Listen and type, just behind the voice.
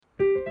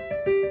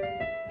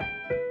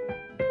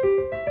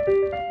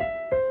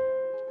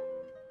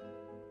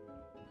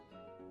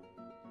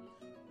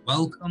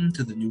Welcome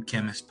to the New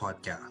Chemist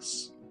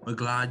podcast. We're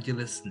glad you're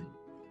listening.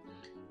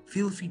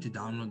 Feel free to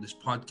download this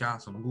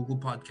podcast on Google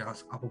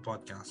Podcasts, Apple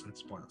Podcasts, and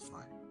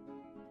Spotify,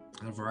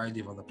 and a variety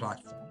of other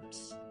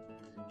platforms.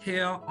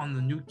 Here on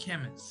the New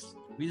Chemist,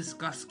 we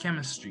discuss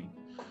chemistry,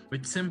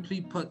 which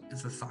simply put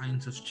is the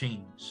science of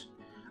change,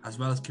 as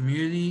well as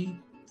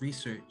community,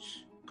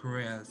 research,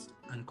 careers,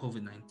 and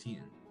COVID-19.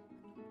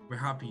 We're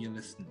happy you're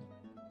listening.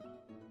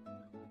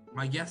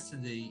 My guest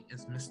today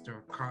is Mr.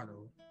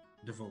 Ricardo,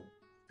 Deveaux,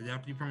 the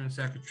Deputy Permanent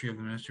Secretary of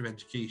the Ministry of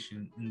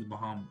Education in the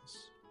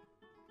Bahamas.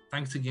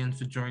 Thanks again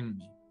for joining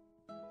me.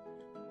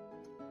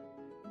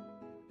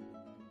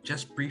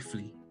 Just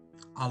briefly,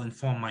 I'll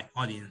inform my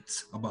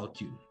audience about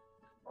you.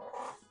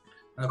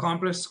 An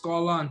accomplished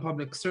scholar and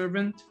public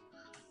servant,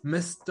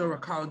 Mr.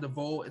 Ricardo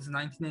Deveaux is a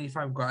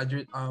 1985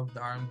 graduate of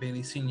the R.M.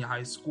 Bailey Senior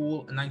High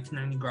School, a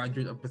 1990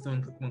 graduate of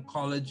Bethune-Cookman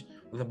College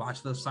with a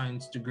Bachelor of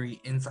Science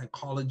degree in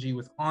Psychology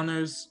with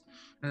honors,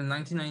 and a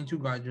 1992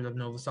 graduate of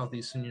Nova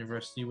Southeastern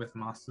University with a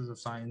Master's of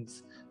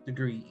Science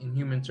degree in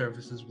Human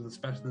Services with a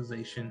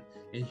specialization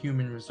in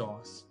Human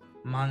Resource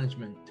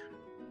Management.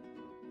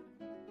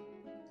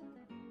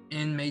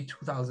 In May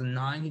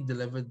 2009, he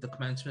delivered the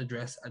commencement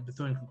address at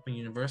Bethune-Cookman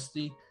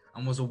University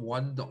and was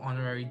awarded the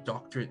Honorary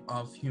Doctorate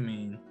of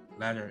Humane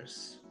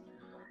Letters.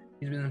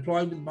 He's been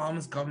employed with the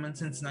Bahamas government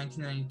since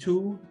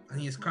 1992, and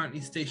he is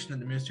currently stationed at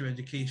the Ministry of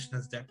Education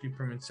as Deputy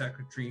Permanent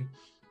Secretary,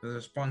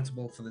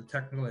 responsible for the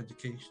technical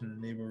education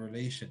and labor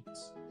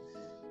relations.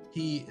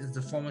 He is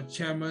the former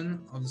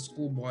chairman of the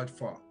school board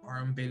for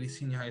R.M. Bailey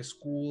Senior High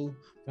School,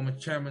 former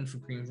chairman for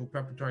Greenville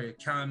Preparatory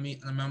Academy,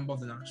 and a member of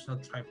the National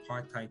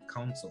Tripartite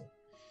Council.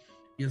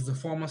 He is the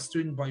former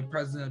student body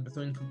president at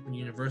Bethune-Cookman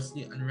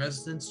University and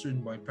resident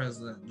student body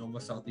president at Nova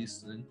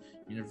Southeastern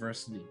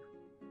University.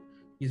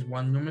 He's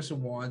won numerous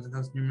awards and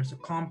has numerous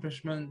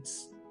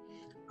accomplishments,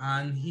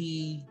 and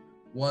he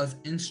was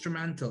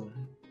instrumental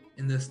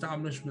in the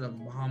establishment of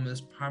the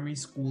Bahamas Primary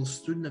School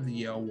Student of the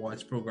Year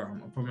Awards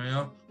Program, a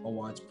premier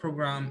awards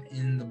program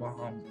in the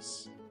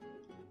Bahamas.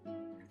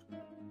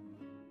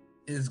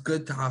 It is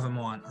good to have him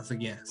on as a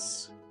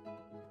guest.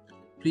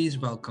 Please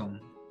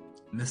welcome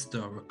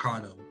Mr.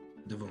 Ricardo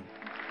Deveaux.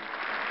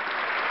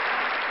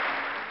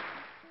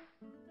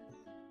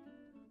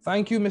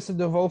 Thank you, Mr.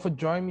 Deveaux, for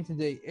joining me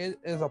today. It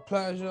is a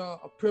pleasure,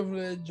 a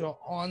privilege, an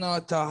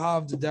honor to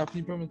have the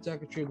Deputy Permanent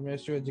Secretary of the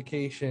Ministry of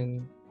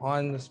Education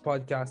on this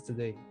podcast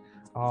today.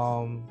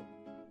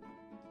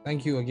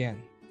 Thank you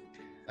again.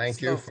 Thank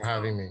you for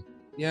having me.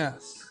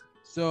 Yes.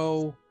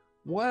 So,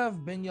 what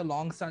have been your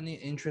long-standing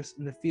interest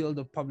in the field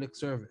of public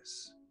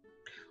service?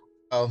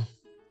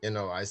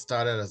 I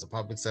started as a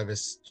public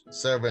service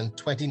servant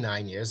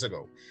 29 years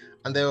ago,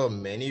 and there were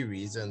many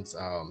reasons,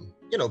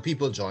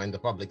 people joined the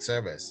public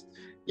service.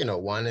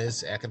 One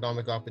is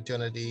economic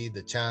opportunity,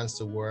 the chance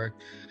to work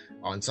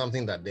on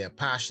something that they're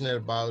passionate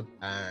about,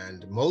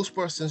 and most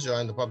persons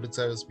join the public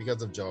service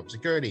because of job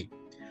security.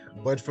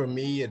 But for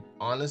me,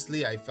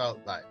 I felt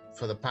like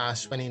for the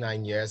past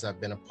 29 years, I've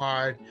been a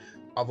part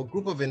of a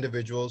group of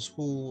individuals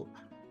who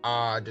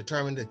are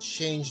determined to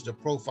change the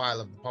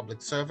profile of the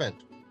public servant,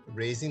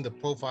 raising the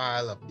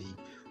profile of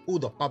who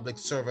the public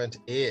servant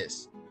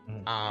is,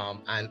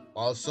 and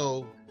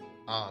also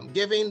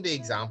giving the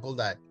example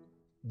that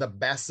the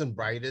best and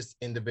brightest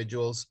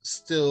individuals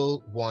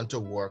still want to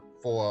work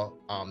for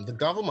the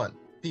government,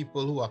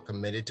 people who are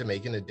committed to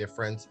making a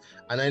difference.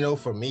 And I know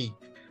for me,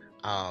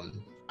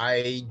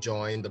 I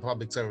joined the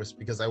public service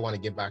because I want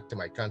to give back to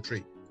my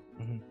country.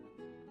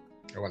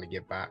 I want to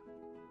give back.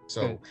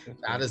 So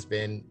that has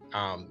been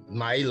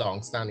my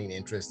long-standing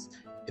interest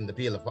in the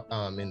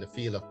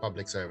field of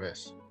public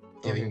service,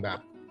 giving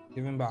back.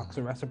 Giving back.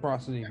 So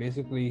reciprocity,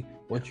 basically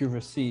what you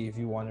receive,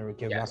 you want to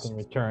give back in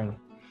return.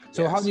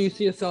 So Yes. How do you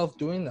see yourself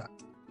doing that?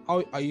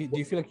 How are you? Do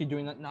you feel like you're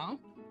doing that now?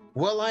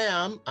 Well, I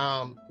am.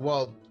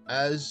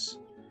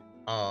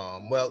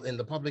 In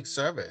the public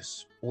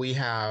service, we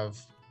have.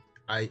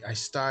 I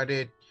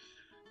started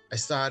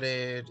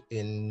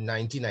in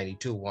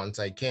 1992 once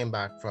I came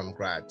back from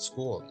grad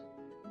school.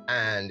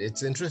 And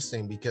it's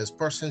interesting because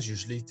persons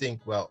usually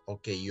think, well,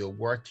 okay, you're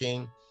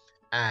working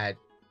at,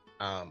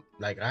 I'm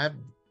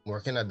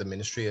working at the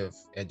Ministry of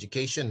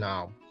Education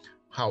now.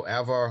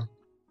 However,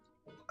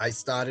 I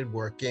started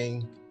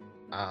working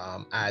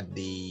at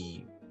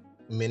the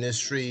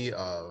Ministry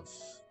of,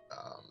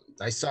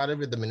 I started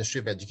with the Ministry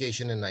of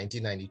Education in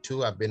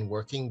 1992. I've been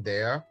working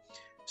there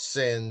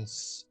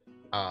since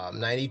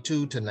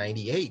 92 to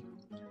 98.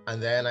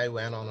 And then I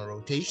went on a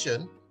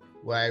rotation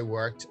where I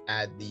worked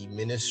at the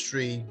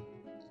Ministry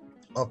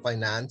of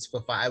Finance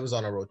I was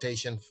on a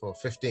rotation for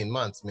 15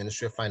 months,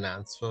 Ministry of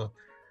Finance for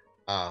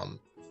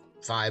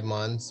 5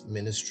 months,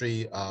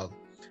 Ministry of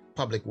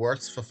Public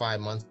Works for 5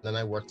 months. Then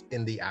I worked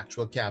in the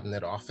actual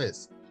cabinet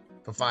office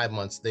for 5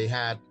 months. They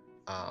had,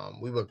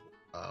 we were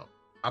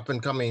up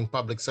and coming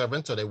public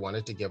servants, so they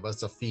wanted to give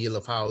us a feel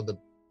of how the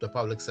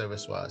public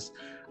service was.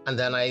 And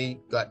then I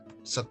got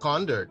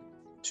seconded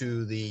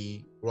to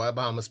the Royal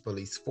Bahamas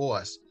Police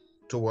Force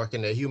to work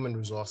in the Human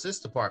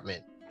Resources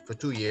Department for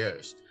 2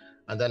 years.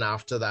 And then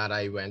after that,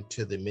 I went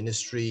to the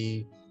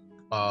Ministry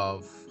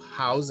of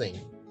Housing,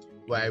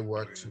 where I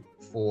worked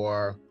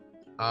for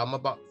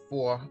about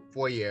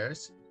four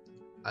years.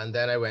 And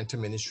then I went to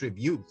Ministry of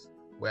Youth,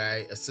 where I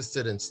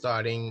assisted in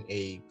starting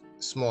a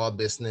small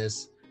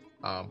business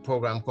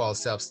program called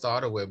Self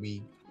Starter, where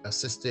we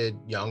assisted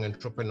young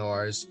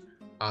entrepreneurs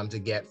to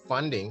get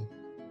funding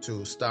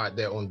to start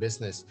their own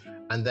business.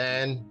 And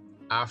then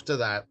after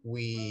that,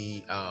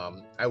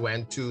 I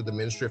went to the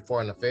Ministry of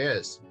Foreign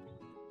Affairs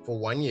for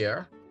 1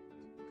 year.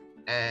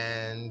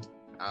 And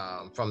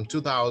from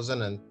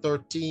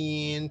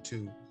 2013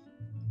 to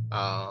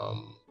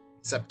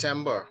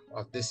September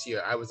of this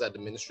year, I was at the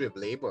Ministry of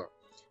Labor,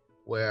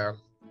 where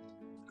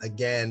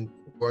again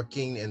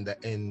working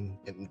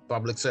in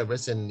public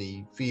service in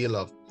the field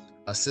of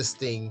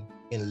assisting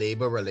in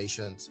labor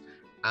relations.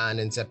 And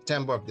in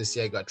September of this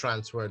year, I got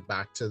transferred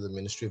back to the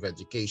Ministry of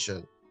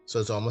Education. So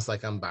it's almost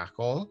like I'm back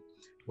home,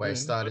 where I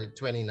started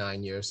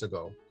 29 years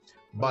ago.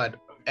 But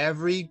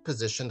every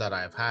position that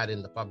I've had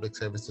in the public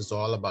service is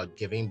all about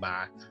giving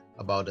back,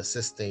 about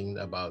assisting,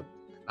 about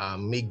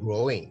me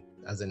growing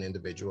as an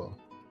individual.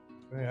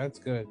 Yeah, that's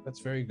good. That's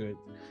very good.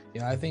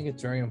 Yeah, I think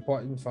it's very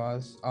important for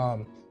us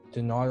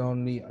to not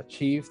only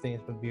achieve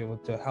things, but be able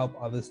to help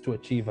others to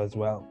achieve as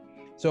well.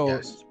 So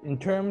Yes. in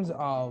terms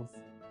of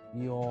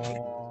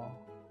your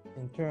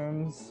in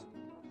terms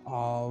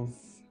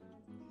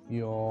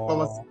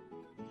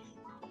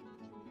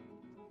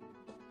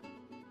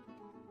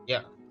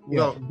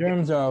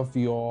of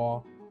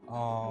your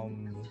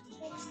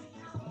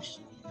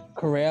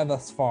career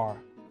thus far,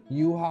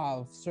 you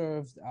have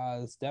served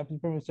as Deputy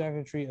Permanent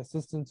Secretary,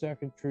 Assistant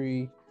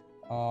Secretary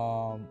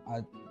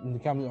in the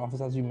Cabinet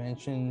Office, as you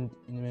mentioned,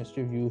 in the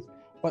Ministry of Youth.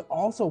 But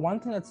also, one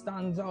thing that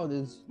stands out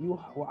is you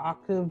were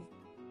active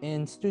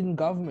in student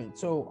government.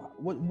 So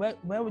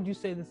where would you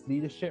say this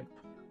leadership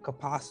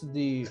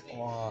capacity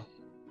or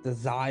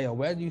desire,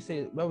 where would you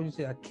say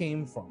that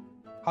came from?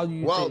 How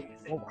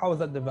was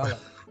that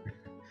developed?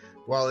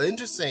 Well,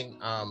 interesting.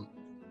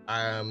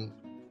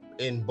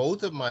 In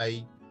both of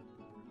my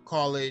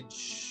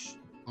college,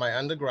 my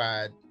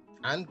undergrad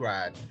and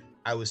grad,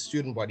 I was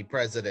student body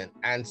president.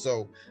 And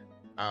so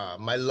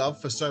my love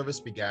for service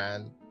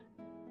began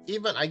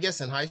even, I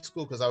guess, in high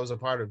school, because I was a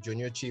part of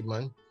junior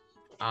achievement.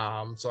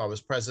 So I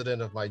was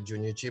president of my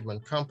junior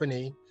achievement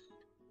company.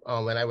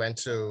 When I went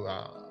to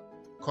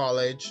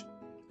college,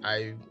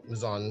 I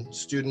was on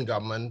student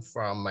government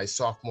from my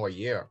sophomore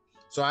year.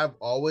 So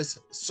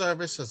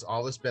service has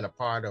always been a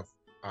part of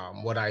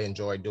what I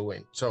enjoy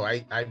doing. So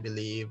I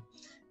believe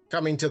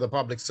coming to the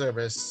public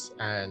service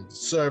and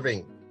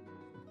serving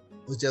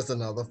was just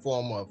another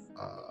form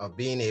of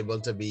being able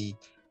to be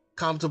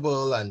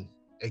comfortable and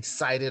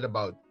excited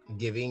about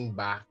giving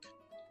back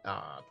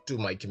to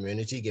my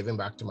community, giving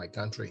back to my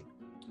country.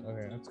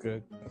 Okay, that's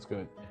good. That's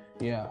good.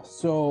 Yeah.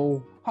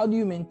 So how do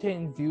you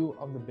maintain view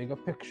of the bigger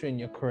picture in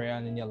your career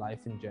and in your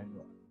life in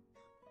general?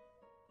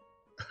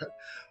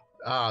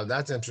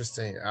 That's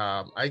interesting.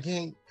 I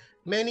think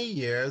many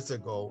years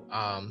ago,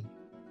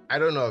 I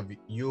don't know if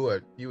you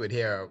would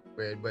hear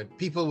it, but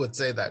people would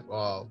say that,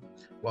 well,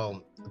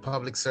 the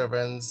public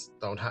servants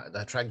don't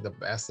attract the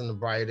best and the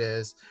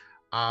brightest.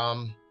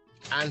 And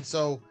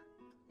so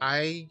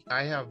I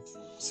have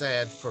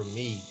said for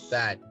me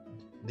that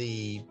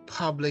the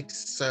public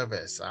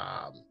service,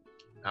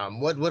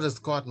 what has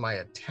caught my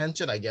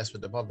attention, I guess,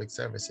 with the public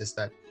service is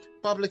that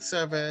public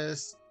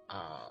service,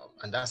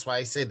 and that's why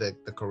I say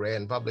that the career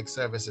in public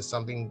service is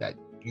something that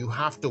you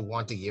have to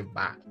want to give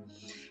back.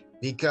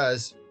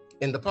 Because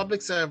in the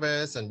public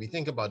service, and we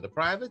think about the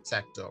private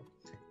sector,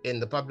 in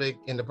the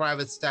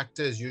private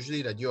sector is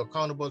usually that you're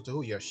accountable to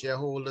who? Your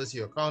shareholders,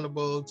 you're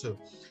accountable to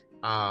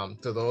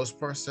those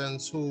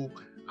persons who,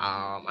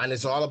 and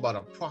it's all about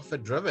a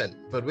profit driven.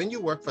 But when you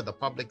work for the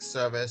public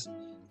service,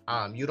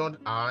 you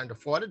aren't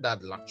afforded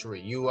that luxury.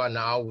 You are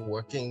now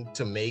working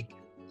to make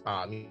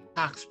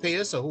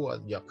taxpayers, so who are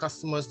your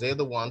customers, they're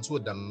the ones who are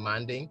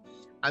demanding.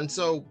 And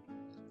so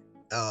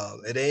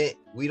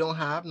we don't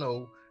have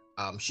no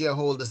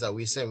shareholders that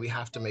we say we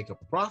have to make a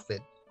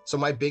profit. So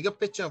my bigger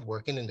picture of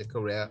working in the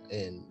career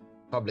in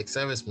public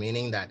service,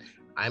 meaning that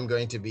I'm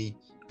going to be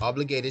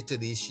obligated to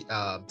these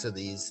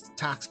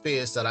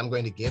taxpayers, that I'm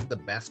going to give the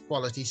best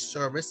quality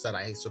service that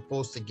I'm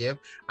supposed to give.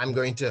 I'm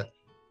going to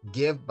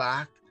give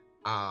back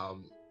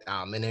and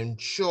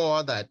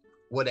ensure that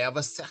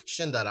whatever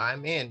section that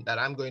I'm in, that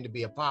I'm going to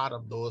be a part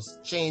of those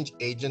change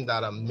agents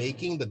that are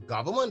making the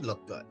government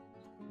look good.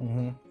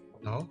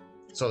 No?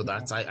 So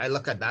that's, I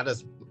look at that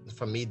as,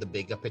 for me, the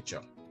bigger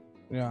picture.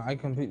 Yeah, I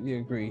completely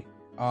agree.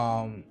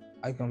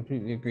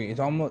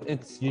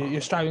 It's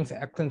you're striving for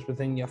excellence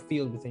within your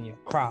field, within your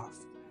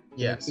craft.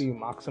 Yes. So you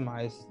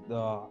maximize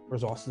the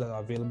resources that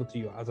are available to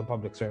you as a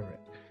public servant.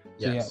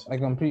 So yes. Yeah, I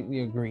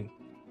completely agree.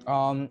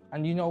 And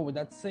with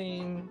that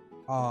same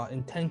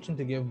intention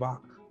to give back,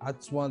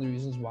 that's one of the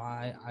reasons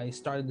why I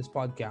started this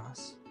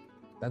podcast.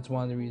 That's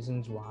one of the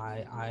reasons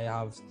why I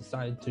have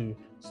decided to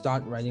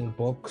start writing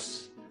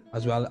books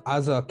as well.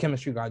 As a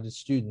chemistry graduate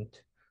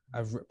student,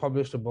 I've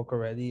published a book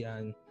already,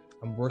 and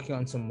I'm working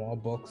on some more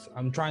books.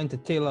 I'm trying to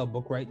tailor a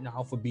book right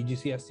now for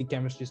BGCSE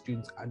chemistry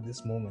students at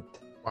this moment.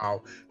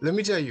 Wow. Let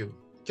me tell you,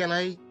 can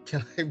I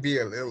be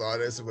a little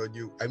honest about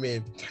you? I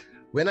mean,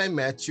 when I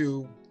met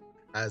you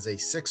as a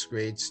 6th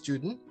grade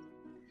student,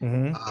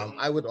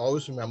 I would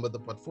always remember the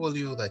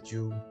portfolio that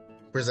you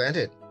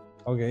presented.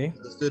 Okay.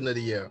 The student of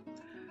the year.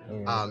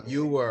 Okay.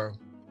 You were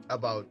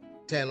about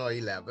 10 or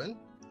 11,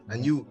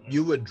 and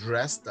you were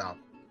dressed up.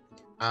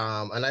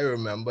 And I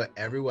remember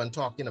everyone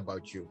talking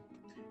about you.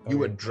 You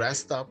were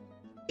dressed up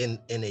in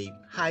a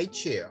high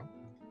chair,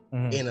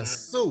 in a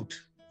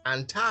suit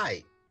and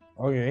tie.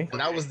 Okay. And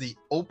that was the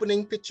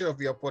opening picture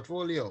of your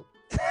portfolio.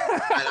 And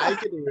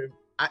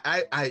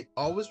I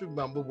always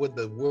remember what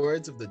the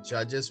words of the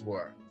judges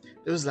were.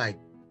 It was like,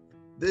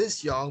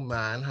 this young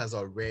man has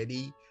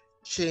already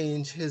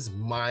changed his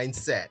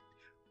mindset.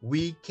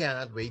 We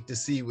can't wait to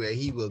see where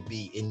he will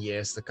be in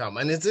years to come.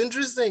 And it's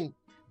interesting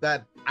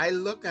that I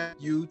look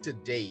at you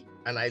today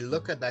and I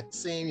look at that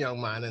same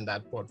young man in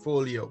that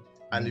portfolio.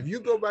 And if you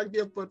go back to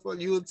your portfolio,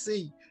 you would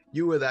see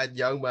you were that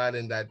young man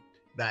in that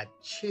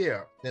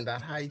chair, in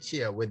that high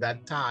chair with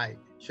that tie,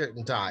 shirt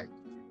and tie,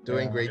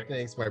 doing great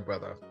things, my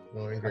brother.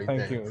 Doing great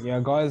things. Thank you. Yeah,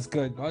 God is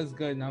good. God is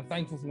good. And I'm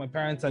thankful for my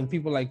parents and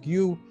people like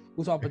you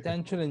who saw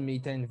potential in me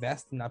to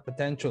invest in that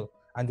potential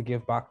and to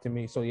give back to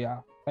me. So yeah,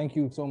 thank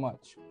you so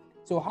much.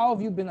 So how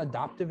have you been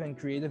adaptive and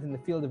creative in the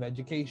field of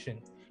education?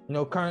 You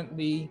know,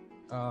 currently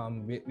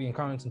we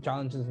encounter some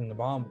challenges in the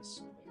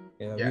Bahamas.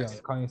 Yeah, we are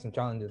encountering some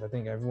challenges. I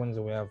think everyone's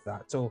aware of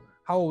that. So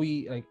how are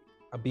we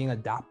being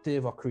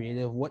adaptive or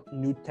creative? What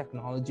new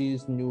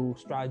technologies, new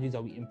strategies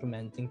are we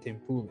implementing to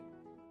improve it?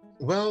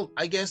 Well,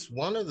 I guess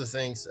one of the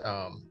things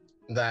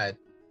that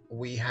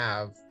we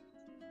have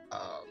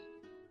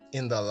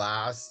in the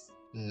last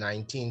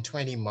 19,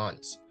 20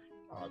 months,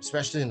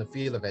 especially in the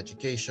field of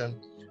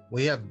education,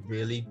 we have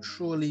really,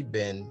 truly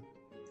been,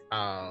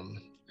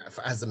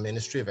 as the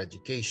Ministry of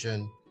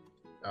Education,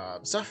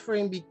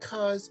 suffering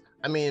because,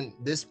 I mean,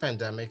 this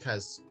pandemic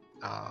has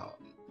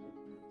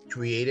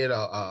created,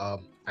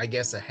 I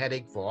guess, a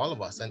headache for all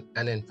of us.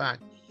 And in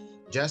fact,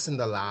 just in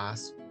the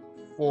last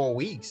 4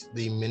 weeks,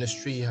 the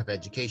Ministry of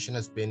Education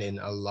has been in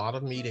a lot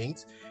of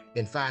meetings.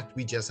 In fact,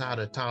 we just had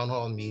a town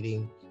hall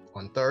meeting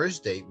on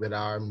Thursday with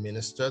our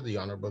minister, the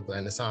Honorable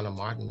Glennisana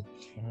Martin,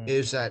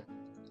 is that,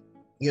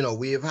 you know,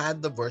 we have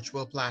had the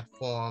virtual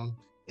platform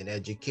in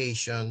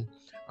education,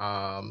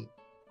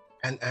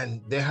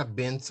 and there have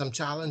been some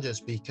challenges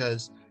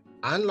because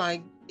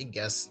unlike, I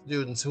guess,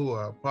 students who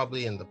are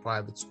probably in the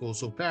private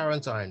schools, who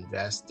parents are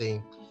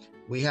investing,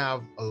 we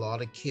have a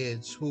lot of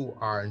kids who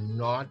are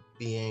not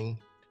being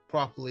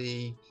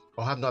properly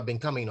or have not been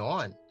coming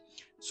on.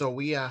 So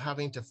we are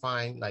having to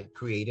find like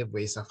creative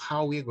ways of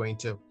how we're going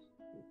to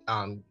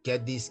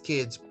get these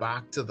kids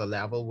back to the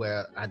level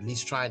where at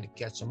least trying to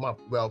catch them up.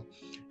 Well,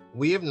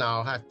 we have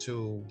now had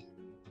to,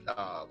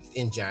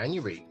 in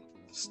January,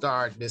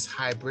 start this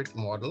hybrid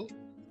model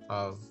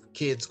of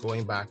kids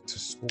going back to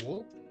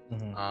school,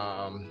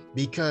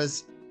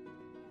 because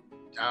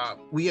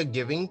we are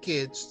giving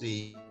kids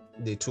the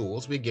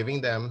tools, we're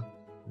giving them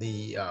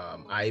the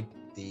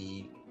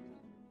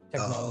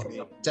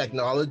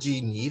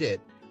technology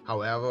needed.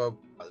 However,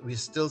 we're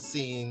still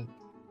seeing,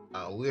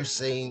 we're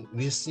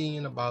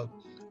seeing about,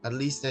 at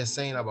least they're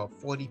saying about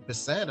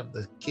 40% of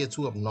the kids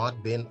who have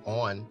not been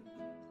on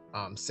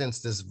since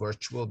this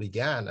virtual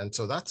began, and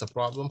so that's a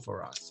problem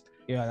for us.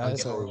 And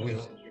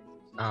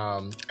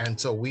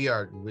so we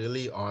are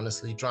really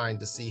honestly trying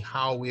to see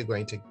how we're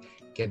going to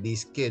get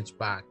these kids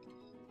back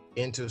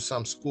into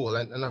some school.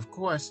 And of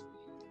course,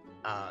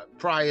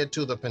 prior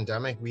to the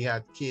pandemic, we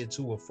had kids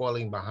who were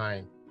falling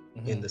behind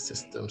in the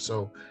system.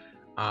 So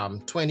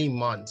 20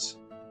 months,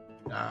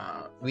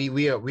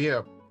 we are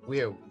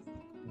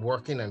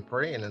working and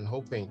praying and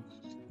hoping,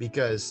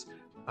 because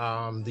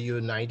the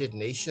United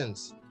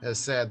Nations has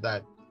said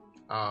that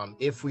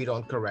if we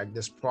don't correct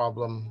this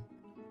problem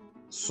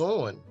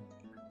soon,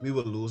 we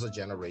will lose a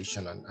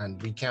generation,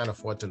 and we can't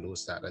afford to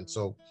lose that. And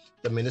so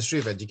the Ministry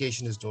of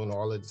Education is doing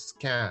all it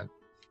can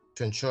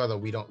to ensure that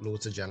we don't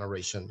lose a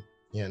generation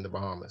here in the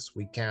Bahamas.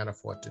 We can't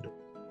afford to do it.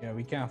 Yeah,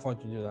 we can't afford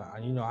to do that.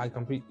 And, you know,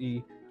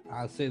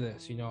 I'll say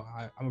this, you know,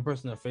 I'm a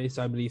person of faith,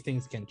 so I believe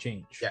things can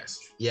change.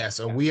 Yes.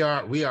 And we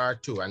are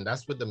too. And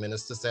that's what the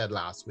minister said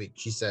last week.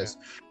 She says,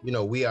 you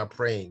know, we are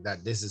praying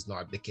that this is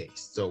not the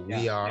case. So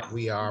we are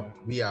praying.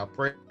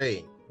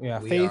 Yeah,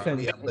 we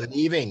are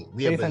believing.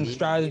 Faith and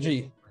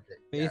strategy.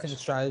 Faith and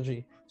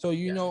strategy. So,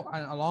 you know,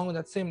 and along with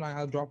that same line,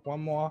 I'll drop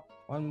one more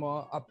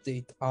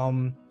update.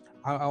 I'm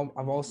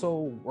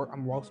also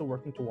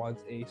working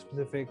towards a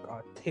specific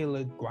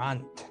tailored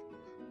grant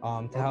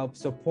to help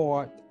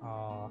support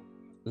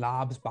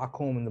labs back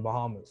home in the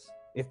Bahamas.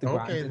 If the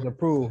grant is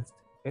approved.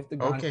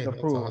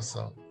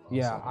 Awesome.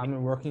 Yeah,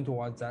 I'm working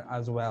towards that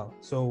as well.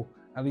 So,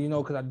 you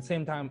know, because at the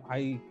same time,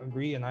 I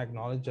agree and I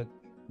acknowledge that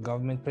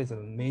government plays a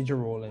major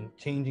role in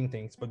changing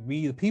things, but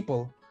we, the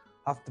people,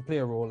 have to play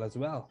a role as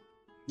well.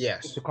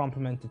 Yes. To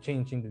complement the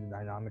changing the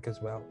dynamic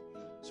as well.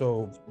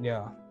 So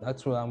yeah,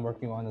 that's what I'm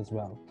working on as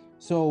well.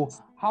 So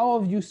how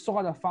have you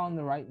sort of found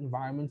the right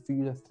environment for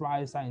you to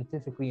thrive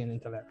scientifically and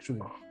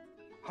intellectually?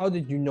 How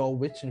did you know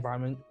which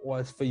environment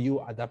was for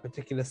you at that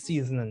particular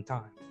season and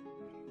time?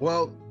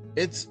 Well,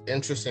 it's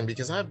interesting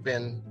because I've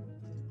been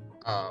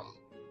um,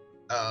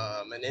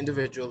 an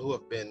individual who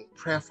have been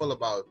prayerful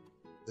about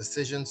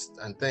decisions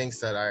and things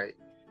that I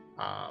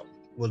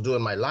will do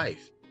in my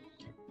life.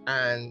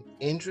 And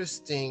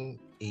interesting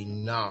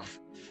enough,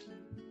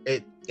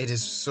 it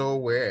is so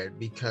weird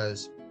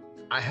because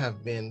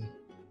I've been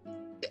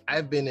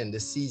in the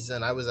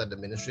season. I was at the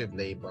Ministry of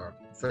Labor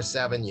for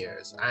 7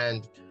 years,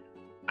 and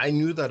I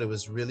knew that it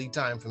was really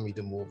time for me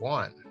to move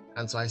on.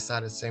 And so I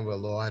started saying, well,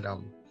 Lord,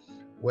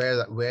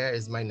 where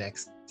is my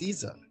next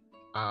season?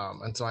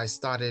 And so I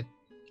started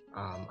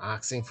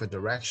asking for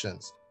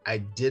directions. I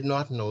did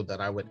not know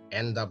that I would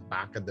end up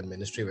back at the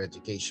Ministry of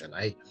Education.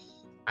 I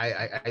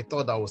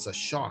thought that was a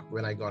shock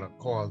when I got a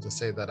call to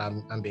say that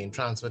I'm being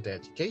transferred to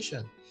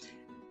education.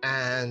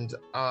 And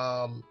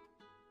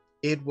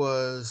it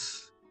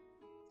was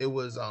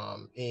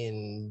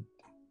in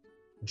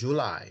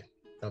July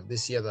of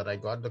this year that I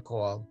got the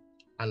call,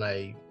 and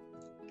I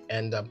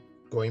end up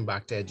going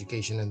back to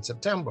education in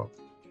September.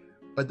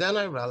 But then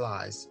I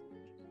realized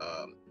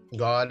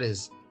God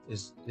is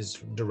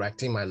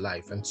directing my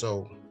life, and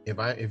so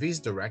if He's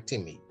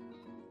directing me,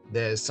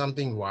 there's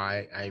something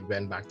why I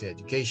went back to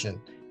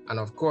education. And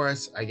of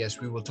course, I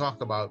guess we will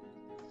talk about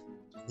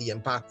the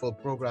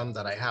impactful program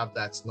that I have.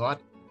 That's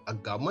not a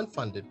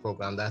government-funded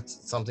program.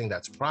 That's something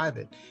that's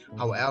private. Mm-hmm.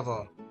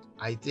 However,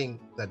 I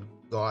think that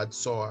God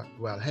saw,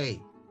 well,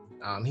 hey,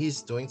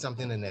 He's doing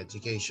something in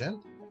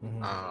education,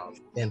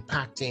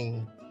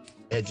 impacting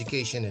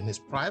education in his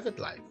private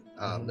life.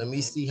 Let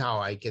me see how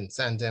I can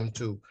send him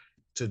to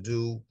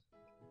do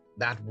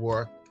that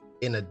work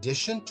in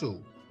addition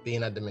to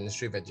being at the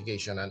Ministry of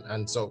Education.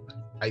 And so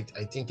I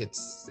think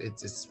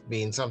it's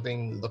being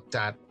something looked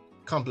at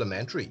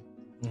complementary.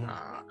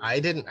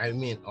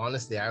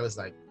 Honestly, I was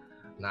like,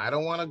 no, I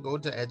don't want to go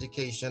to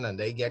education and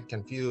they get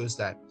confused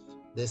that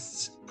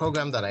this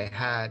program that I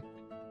had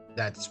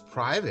that's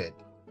private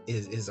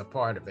is a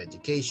part of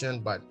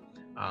education. But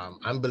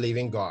I'm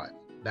believing God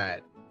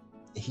that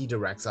He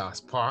directs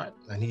us part,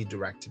 and He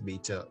directed me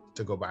to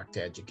go back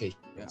to education.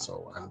 Yeah.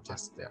 So I'm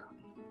just there.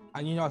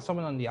 And as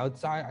someone on the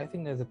outside, I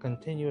think there's a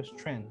continuous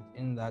trend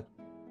in that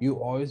you've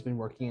always been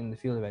working in the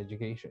field of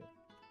education.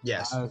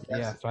 Yes.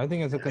 Yeah. So I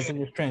think it's a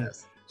continuous trend.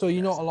 Yes. So,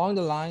 along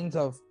the lines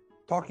of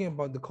talking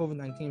about the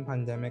COVID-19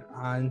 pandemic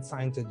and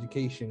science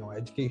education or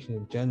education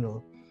in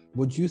general,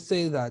 would you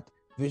say that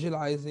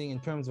visualizing in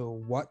terms of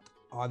what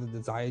are the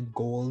desired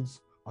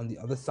goals on the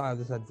other side of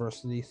this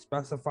adversity,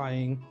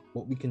 specifying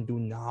what we can do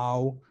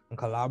now and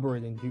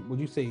collaborating, would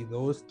you say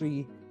those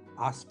three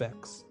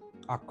aspects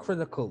are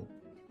critical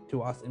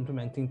to us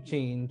implementing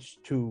change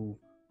to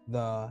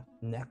the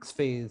next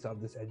phase of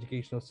this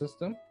educational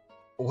system?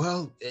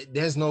 Well,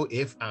 there's no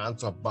if,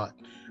 ands, or but.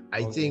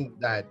 I think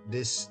that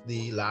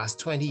the last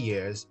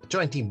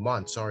 20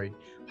 months,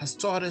 has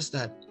taught us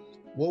that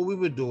what we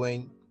were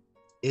doing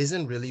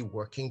isn't really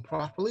working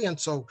properly. And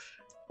so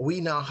we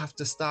now have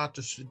to start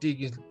to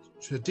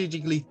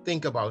strategically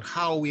think about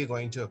how we're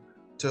going to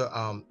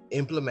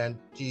implement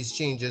these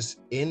changes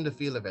in the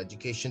field of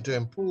education to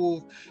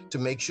improve, to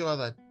make sure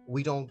that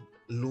we don't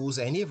lose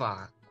any of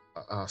our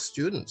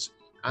students.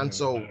 And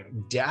so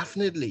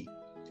definitely,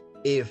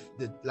 if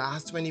the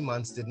last 20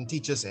 months didn't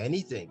teach us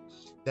anything,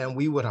 then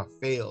we would have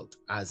failed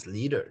as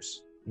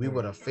leaders. We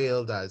would have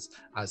failed as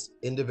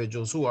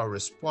individuals who are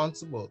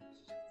responsible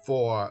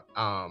for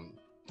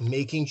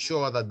making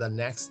sure that the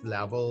next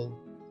level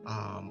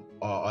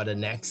or the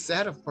next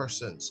set of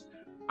persons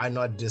are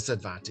not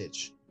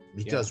disadvantaged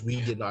because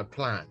we did not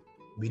plan,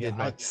 we did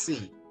not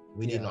see,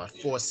 we did not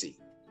foresee.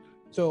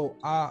 So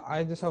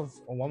I just have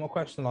one more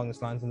question along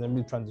these lines, and then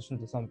we'll transition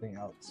to something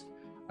else.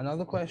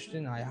 Another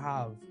question I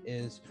have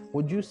is,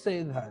 would you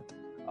say that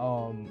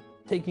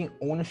taking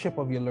ownership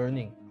of your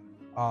learning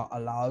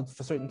allowed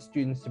for certain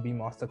students to be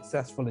more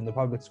successful in the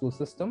public school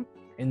system,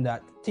 in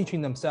that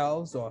teaching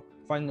themselves or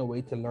finding a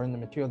way to learn the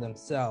material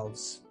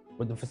themselves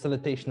with the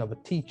facilitation of a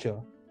teacher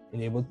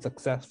enabled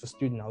success for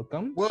student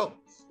outcomes?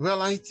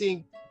 Well, I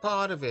think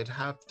part of it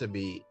have to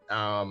be,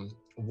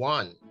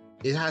 one,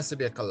 it has to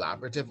be a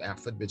collaborative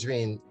effort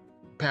between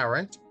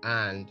parent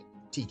and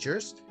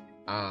teachers.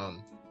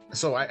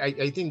 So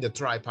I think the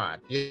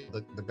tripod,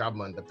 the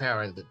government, the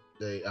parent,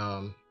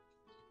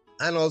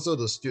 and also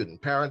the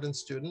student, parent and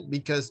student,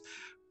 because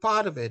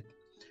part of it,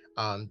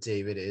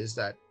 David, is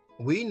that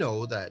we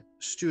know that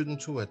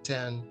students who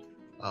attend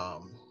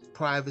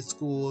private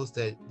schools,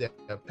 their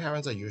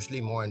parents are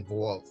usually more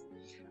involved.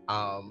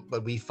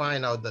 But we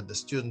find out that the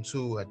students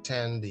who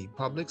attend the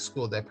public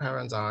school, their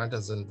parents aren't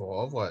as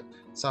involved, or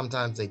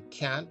sometimes they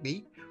can't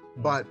be.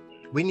 But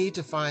we need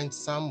to find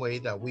some way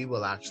that we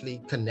will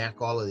actually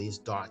connect all of these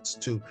dots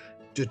to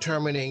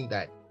determining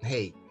that,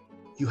 hey,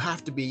 you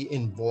have to be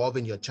involved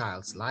in your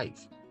child's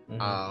life.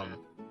 And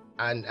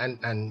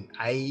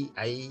I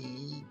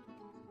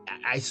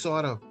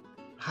sort of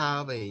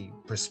have a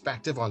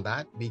perspective on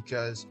that,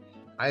 because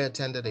I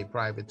attended a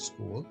private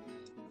school,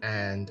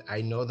 and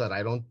I know that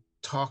I don't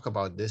talk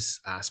about this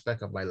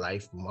aspect of my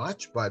life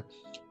much, but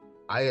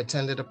I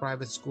attended a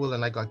private school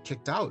and I got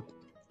kicked out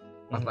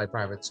of my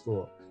private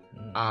school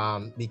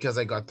because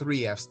I got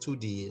 3 Fs, 2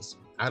 Ds.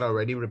 I'd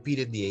already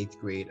repeated the 8th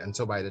grade, and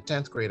so by the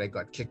 10th grade, I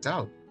got kicked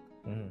out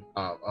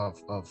of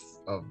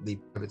the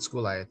private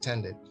school I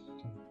attended.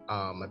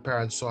 My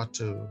parents sought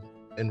to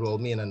enroll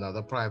me in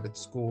another private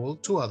school,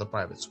 2 other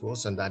private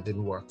schools, and that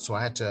didn't work. So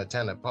I had to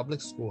attend a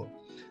public school.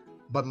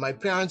 But my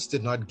parents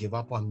did not give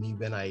up on me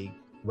when I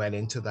went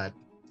into that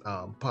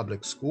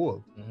public school.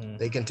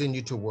 They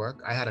continued to work.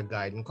 I had a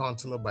guidance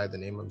counselor by the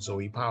name of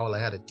Zoe Powell. I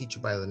had a teacher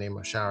by the name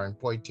of Sharon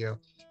Poitier,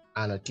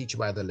 and a teacher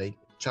by the late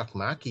Chuck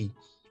Mackey,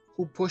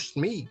 who pushed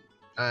me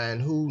and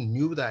who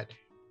knew that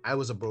I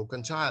was a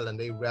broken child, and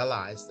they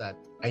realized that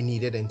I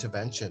needed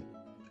intervention.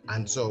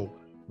 And so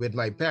with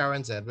my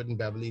parents, Edward and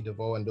Beverly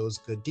Deveaux, and those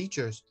good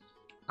teachers,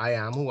 I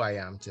am who I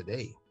am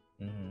today.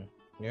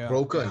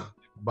 Broken,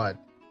 but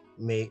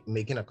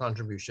making a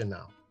contribution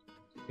now.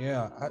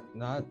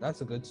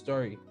 That's a good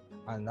story,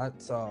 and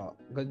that's a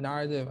good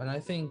narrative. And I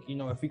think,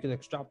 if we could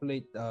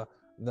extrapolate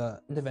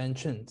the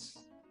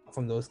interventions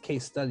from those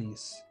case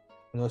studies,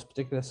 from those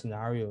particular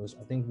scenarios,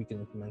 I think we can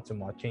implement some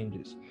more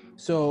changes.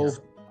 So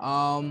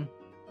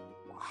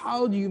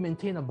how do you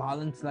maintain a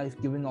balanced life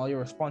given all your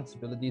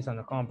responsibilities and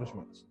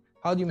accomplishments?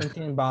 How do you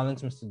maintain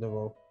balance, Mr.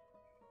 Deveaux?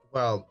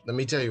 Well, let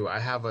me tell you, I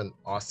have an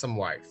awesome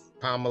wife,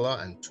 Pamela,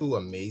 and 2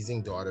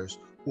 amazing daughters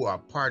who are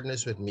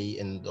partners with me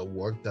in the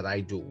work that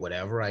I do,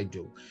 whatever I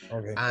do.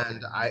 Okay.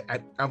 And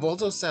I've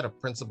also set a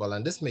principle,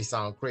 and this may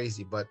sound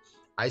crazy, but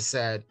I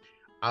said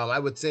I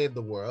would save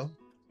the world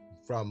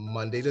from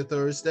Monday to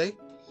Thursday,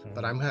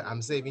 but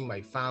I'm saving my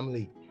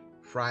family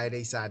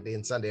Friday, Saturday,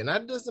 and Sunday. And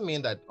that doesn't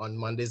mean that on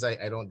Mondays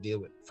I don't deal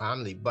with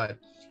family, but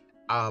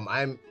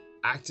I'm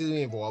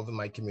actively involved in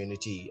my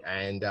community,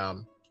 and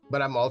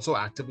but I'm also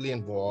actively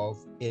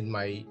involved in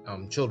my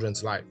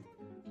children's life.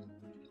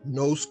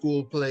 No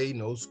school play,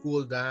 no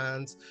school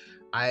dance.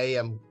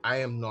 I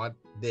am not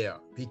there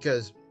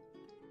because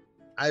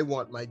I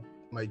want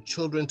my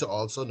children to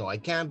also know I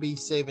can't be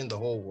saving the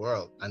whole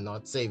world and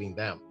not saving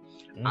them.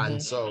 And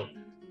so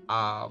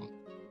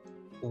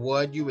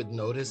what you would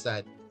notice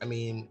that,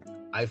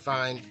 I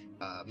find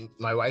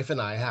my wife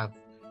and I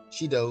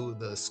she do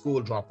the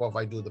school drop off,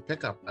 I do the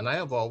pickup, and I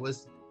have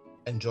always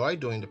enjoyed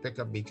doing the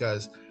pickup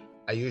because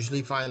I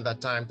usually find that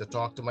time to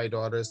talk to my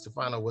daughters to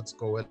find out what's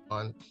going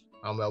on.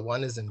 Well,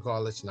 one is in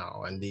college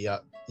now, and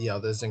the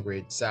other's in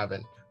grade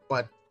 7.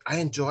 But I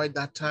enjoyed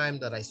that time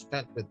that I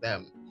spent with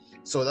them.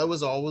 So that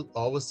was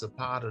always a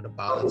part of the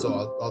balance.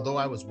 So although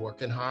I was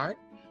working hard,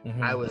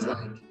 I was like,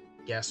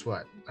 guess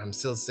what? I'm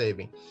still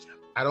saving.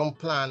 I don't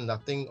plan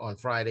nothing on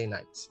Friday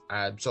nights.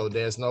 So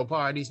there's no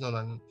parties, no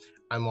nothing.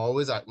 I'm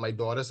always my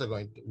daughters are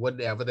going to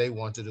whatever they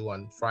want to do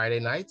on Friday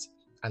nights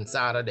and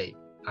Saturday,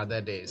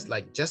 other days.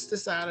 Like just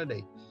this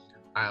Saturday,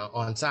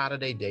 on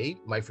Saturday day,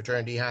 my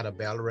fraternity had a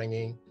bell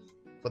ringing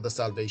for the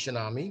Salvation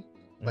Army.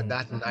 But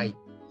that night,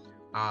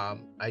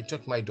 I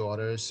took my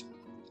daughters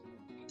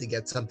to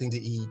get something to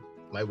eat,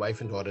 my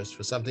wife and daughters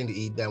for something to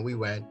eat. Then we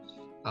went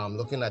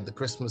looking at the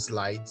Christmas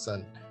lights,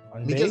 and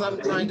because I'm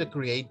trying to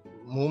create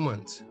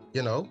moments,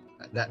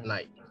 that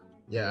night.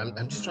 Yeah,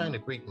 I'm just trying to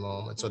create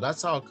moments. So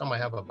that's how come I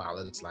have a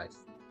balanced life.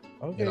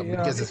 Okay,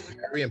 because it's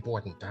very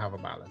important to have a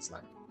balanced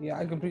life. Yeah,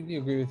 I completely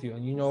agree with you.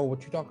 And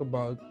what you talk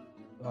about,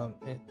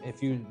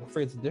 if you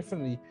phrase it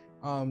differently,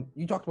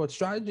 you talked about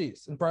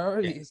strategies and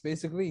priorities,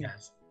 basically.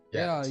 Yes.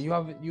 Yeah,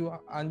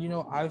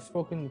 I've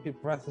spoken to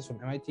professors from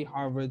MIT,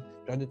 Harvard,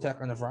 Georgia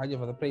Tech, and a variety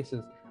of other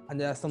places, and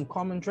there are some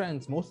common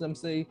trends. Most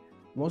of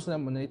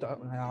them when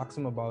I ask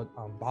them about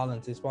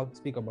balance, they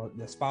speak about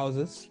their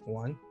spouses,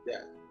 one,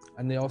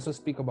 and they also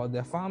speak about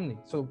their family.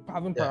 So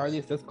having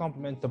priorities does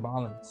complement the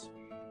balance.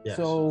 Yes.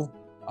 So,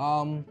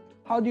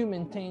 how do you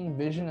maintain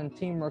vision and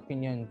teamwork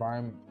in your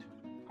environment?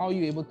 How are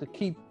you able to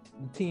keep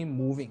the team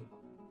moving,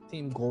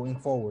 team going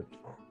forward?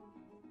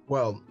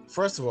 Well,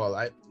 first of all,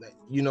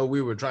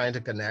 we were trying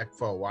to connect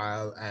for a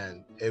while,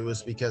 and it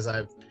was because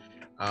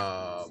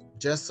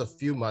just a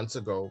few months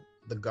ago,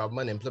 the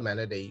government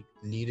implemented a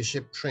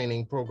leadership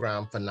training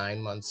program for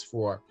 9 months.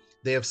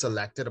 They have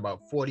selected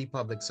about 40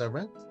 public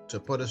servants to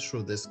put us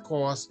through this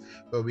course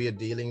where we are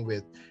dealing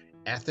with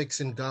ethics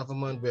in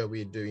government, where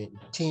we're doing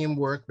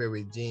teamwork, where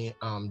we're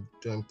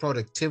doing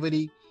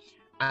productivity.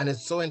 And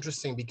it's so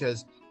interesting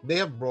because they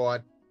have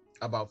brought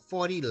about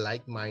 40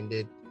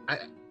 like-minded,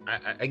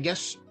 I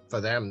guess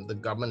for them, the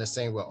government is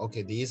saying, well,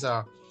 okay, these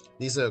are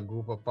a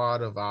group of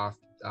part of our,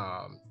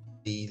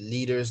 the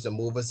leaders, the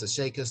movers, the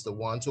shakers, the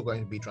ones who are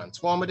going to be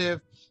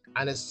transformative.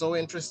 And it's so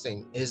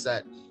interesting is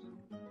that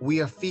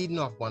we are feeding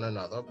off one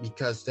another,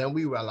 because then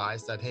we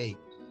realize that, hey,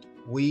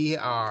 we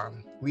are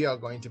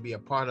going to be a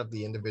part of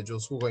the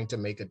individuals who are going to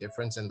make a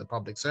difference in the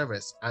public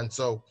service. And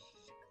so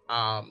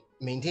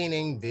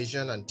maintaining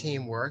vision and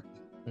teamwork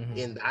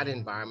in that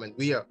environment,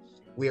 we are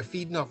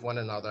feeding off one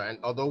another. And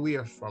although we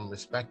are from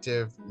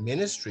respective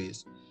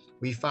ministries,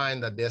 we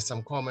find that there's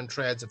some common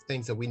threads of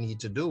things that we need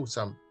to do,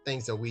 some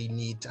things that we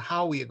need to,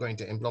 how we are going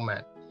to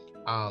implement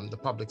the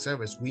public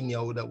service. We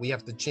know that we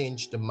have to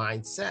change the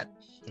mindset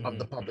of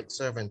the public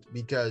servant,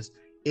 because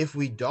if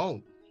we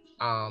don't,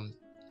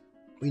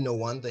 we know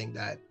one thing,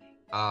 that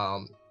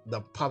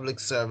the public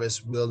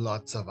service will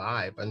not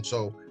survive. And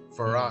so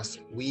for us,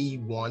 we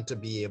want to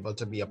be able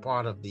to be a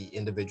part of the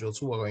individuals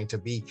who are going to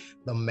be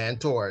the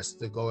mentors,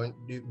 the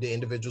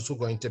individuals who are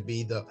going to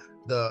be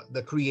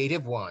the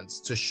creative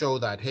ones, to show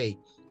that, hey,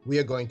 we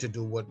are going to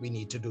do what we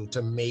need to do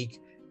to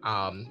make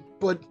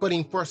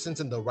putting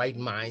persons in the right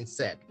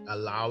mindset,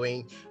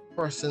 allowing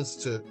persons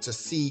to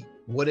see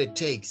what it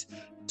takes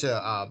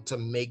to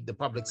make the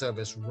public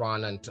service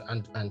run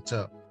and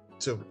to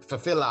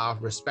fulfill our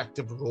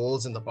respective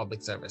roles in the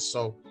public service.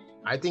 So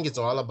I think it's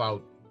all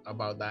about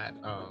that,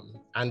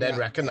 and then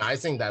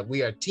recognizing that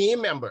we are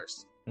team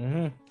members.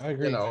 I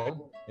agree. You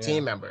know,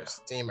 team members.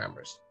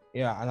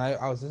 Yeah, and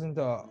I was listening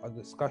to a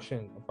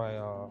discussion by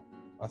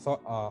a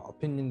thought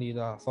opinion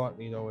leader, thought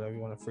leader, whatever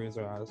you want to phrase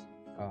her as,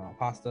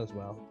 pastor as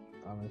well.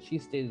 And she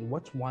stated,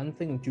 "What's one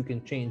thing that you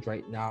can change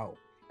right now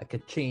that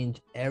could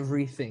change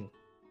everything?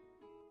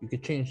 You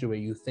could change the way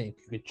you think.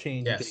 You could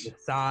change. You could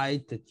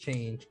decide to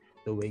change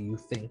the way you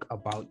think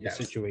about your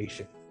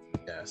situation."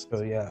 Yes.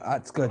 So yeah,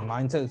 that's good.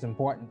 Mindset is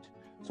important.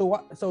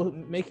 So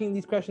making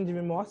these questions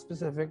even more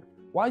specific,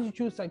 why did you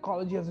choose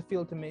psychology as a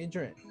field to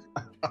major in?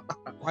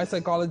 Why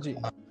psychology?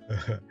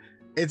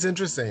 It's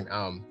interesting.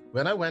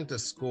 When I went to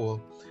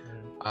school,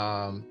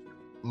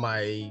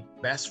 my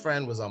best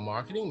friend was a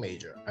marketing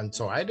major, and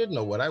so I didn't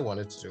know what I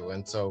wanted to do.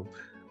 And so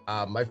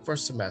my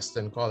first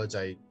semester in college,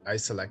 I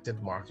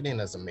selected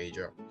marketing as a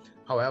major.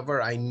 However,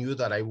 I knew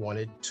that I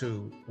wanted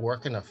to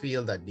work in a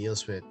field that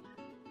deals with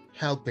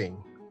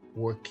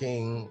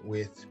working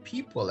with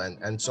people.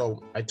 And so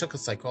I took a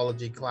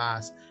psychology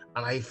class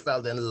and I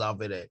fell in love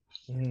with it.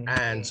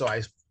 And so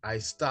I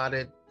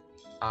started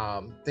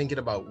thinking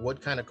about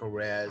what kind of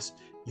careers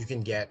you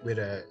can get with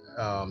a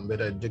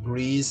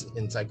degrees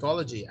in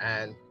psychology.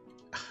 And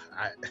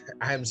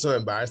I am so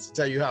embarrassed to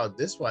tell you how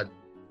this one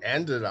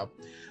ended up,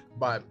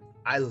 but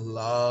I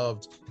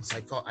loved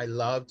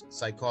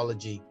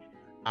psychology.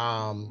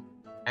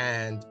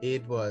 And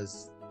it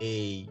was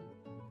a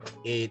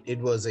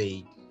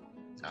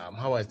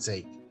how I'd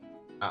say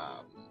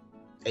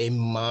a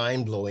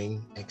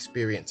mind-blowing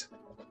experience.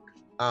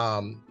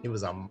 It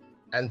was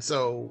and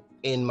so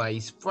in my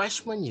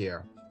freshman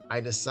year, I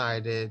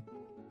decided,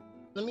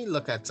 let me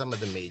look at some of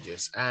the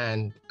majors,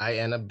 and I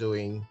end up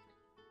doing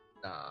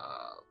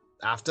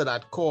after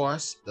that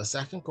course, the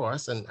second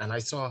course, and I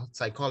saw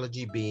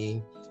psychology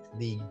being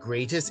the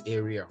greatest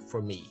area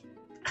for me.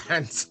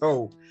 And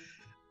so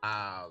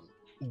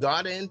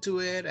got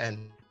into it,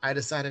 and I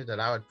decided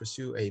that I would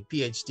pursue a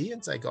PhD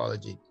in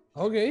psychology.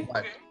 Okay.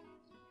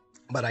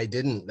 But I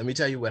didn't. Let me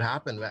tell you what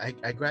happened.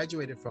 I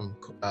graduated from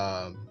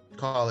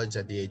college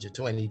at the age of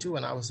 22,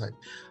 and I was like,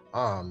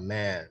 oh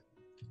man,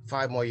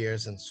 5 more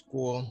years in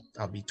school.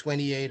 I'll be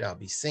 28. I'll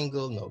be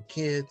single, no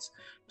kids.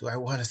 Do I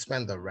want to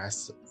spend the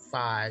rest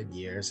 5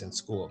 years in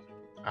school?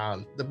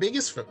 The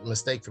biggest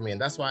mistake for me, and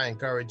that's why I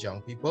encourage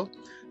young people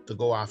to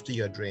go after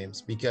your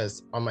dreams,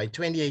 because on my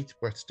 28th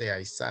birthday,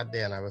 I sat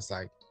there and I was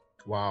like,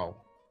 wow,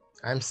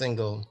 I'm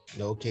single,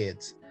 no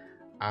kids,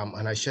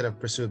 and I should have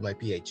pursued my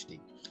PhD.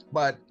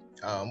 But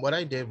what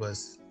I did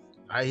was,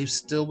 I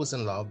still was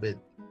in love with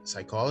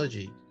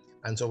psychology.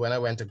 And so when I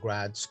went to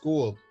grad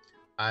school,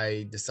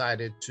 I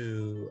decided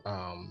to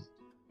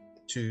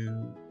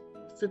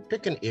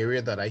pick an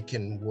area that I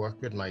can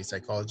work with my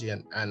psychology,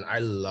 and I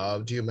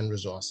loved human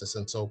resources.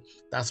 And so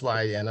that's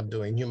why I ended up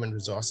doing human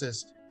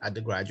resources at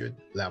the graduate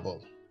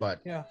level. But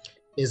yeah,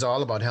 it's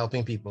all about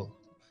helping people.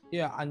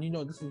 Yeah, and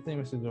this is the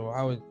thing, Mr. Deveaux.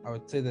 I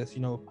would say this,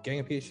 getting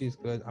a PhD is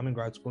good. I'm in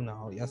grad school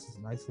now. Yes, it's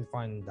nice and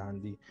fine and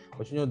dandy.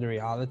 But the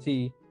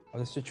reality of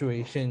the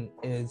situation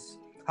is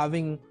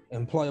having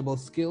employable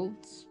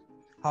skills,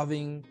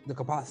 having the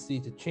capacity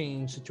to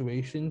change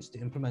situations, to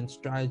implement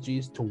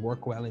strategies, to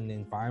work well in the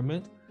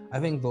environment. I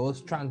think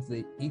those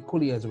translate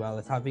equally as well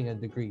as having a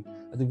degree.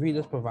 A degree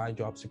does provide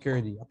job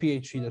security. A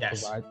PhD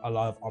does provide a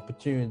lot of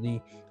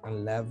opportunity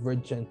and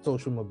leverage and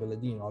social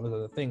mobility and all those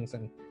other things.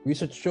 And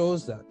research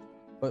shows that.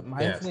 But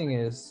my thing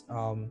is,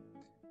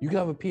 you can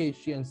have a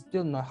PhD and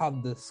still not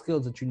have the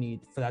skills that you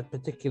need for that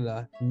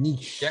particular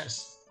niche.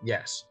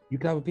 Yes. You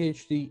can have a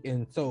PhD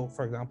in, so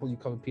for example, you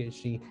can have a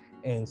PhD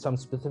in some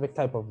specific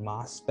type of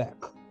mass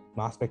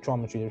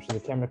spectrometry, which is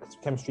a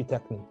chemistry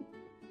technique.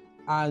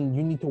 And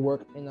you need to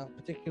work in a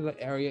particular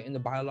area, in the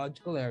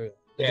biological area.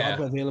 The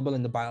jobs are available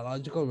in the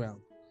biological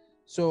realm.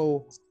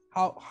 So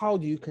how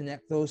do you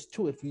connect those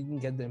two? If you didn't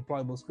get the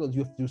employable skills,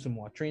 you have to do some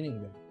more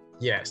training then.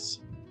 Yes.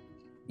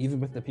 Even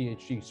with the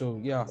PhD.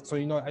 So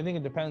I think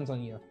it depends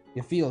on your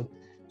field.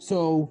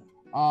 So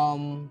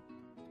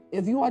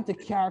if you had to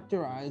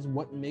characterize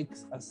what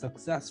makes a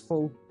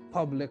successful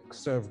public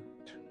servant,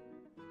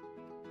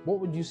 what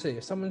would you say?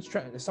 If someone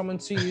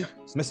sees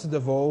Mr.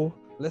 Deveaux,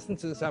 listen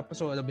to this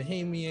episode, a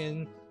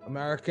Bahamian,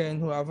 American,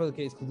 whoever the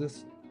case,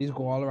 because these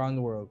go all around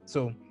the world.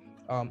 So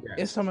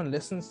If someone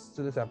listens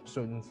to this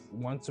episode and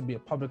wants to be a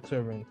public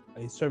servant,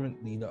 a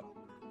servant leader,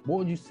 what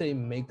would you say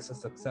makes a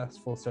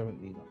successful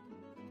servant leader?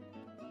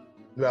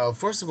 Well,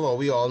 first of all,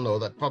 we all know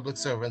that public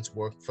servants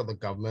work for the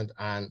government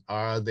and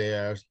are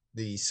there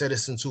the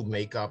citizens who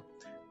make up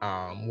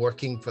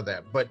working for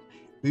them. But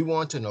we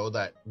want to know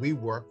that we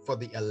work for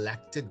the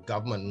elected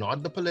government,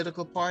 not the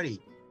political party.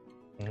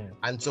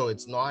 And so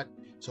it's not.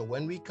 So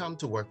when we come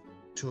to work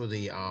to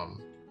the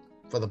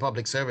for the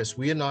public service,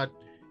 we are not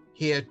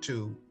here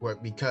to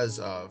work because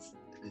of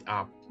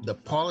the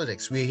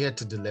politics. We're here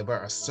to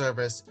deliver a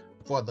service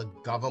for the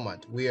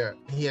government. We are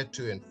here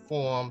to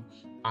inform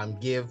and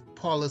give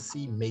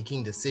policy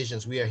making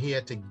decisions. We are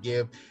here to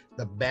give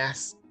the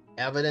best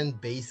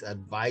evidence-based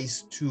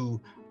advice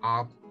to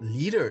our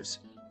leaders,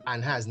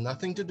 and has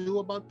nothing to do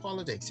about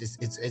politics.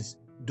 It's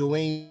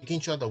making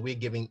sure that we're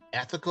giving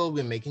ethical.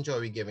 We're making sure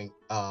we're giving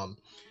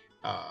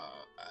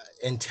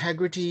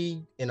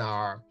integrity in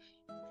our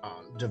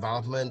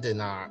development,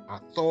 in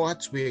our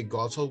thoughts. We're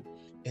also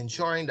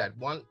ensuring that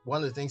one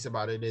of the things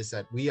about it is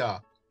that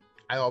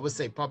I always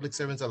say public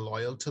servants are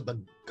loyal to the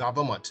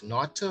government,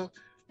 not to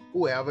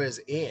whoever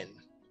is in,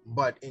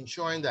 but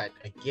ensuring that,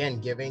 again,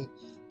 giving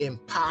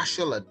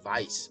impartial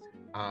advice,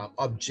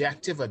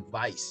 objective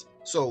advice.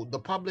 So the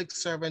public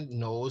servant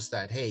knows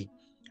that, hey,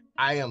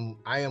 I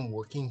am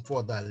working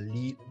for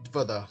the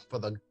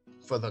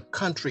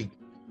country,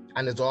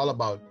 and it's all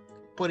about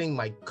putting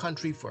my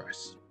country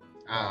first.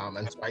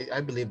 And so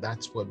I believe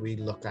that's what we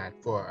look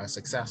at for a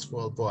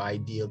successful, for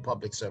ideal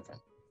public servant.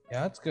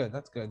 Yeah, that's good.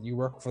 That's good. You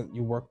work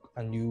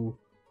and you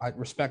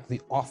respect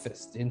the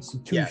office, the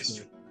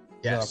institution,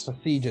 yes. the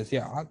procedures.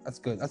 Yeah, that's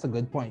good. That's a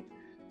good point.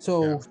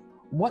 So,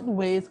 what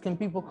ways can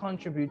people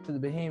contribute to the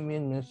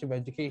Bahamian Ministry of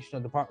Education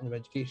or Department of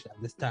Education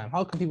at this time?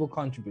 How can people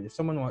contribute? If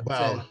someone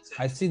says,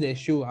 I see the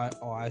issue,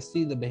 or I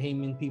see the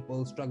Bahamian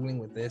people struggling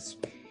with this,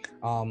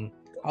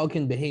 how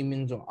can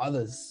Bahamians or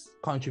others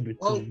contribute?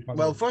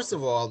 Well, first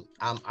of all,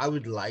 I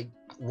would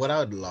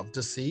love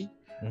to see,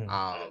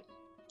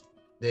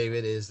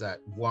 David, is that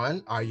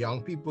one, our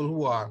young people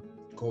who are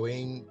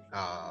going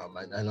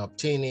and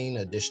obtaining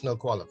additional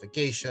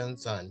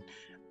qualifications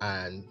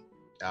and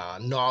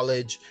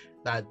knowledge,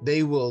 that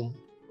they will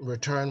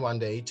return one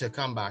day to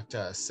come back to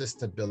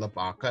assist to build up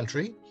our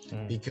country,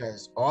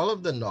 because all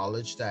of the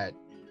knowledge that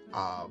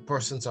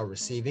persons are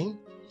receiving,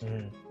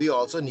 we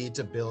also need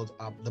to build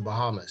up the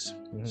Bahamas.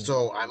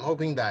 So I'm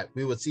hoping that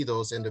we would see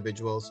those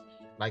individuals.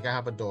 Like I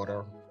have a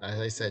daughter, as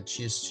I said,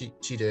 she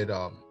did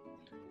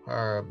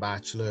her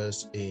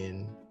bachelor's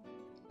in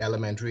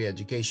elementary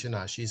education.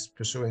 She's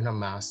pursuing her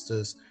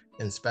master's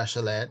in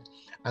special ed.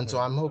 And so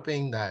I'm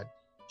hoping that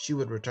she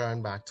would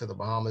return back to the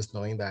Bahamas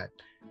knowing that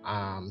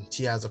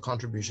she has a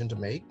contribution to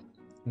make.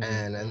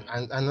 And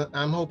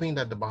I'm hoping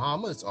that the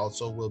Bahamas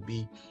also will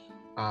be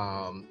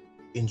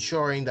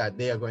ensuring that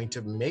they are going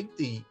to make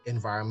the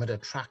environment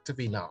attractive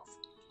enough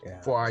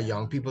for our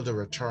young people to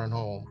return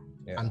home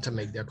and to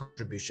make their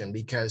contribution,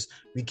 because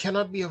we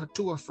cannot be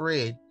too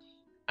afraid.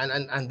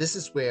 And this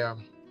is where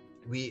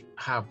we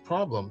have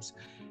problems.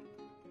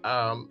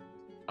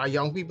 Our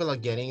young people are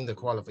getting the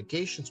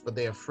qualifications, but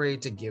they're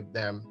afraid to give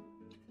them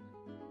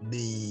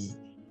the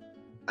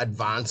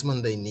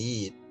advancement they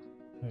need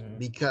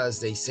because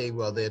they say,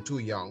 well, they're too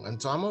young.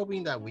 And so I'm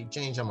hoping that we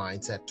change our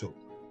mindset too,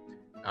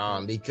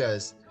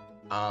 because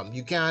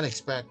you can't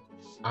expect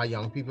our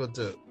young people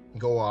to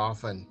go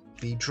off and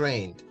be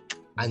trained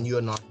and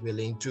you're not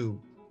willing to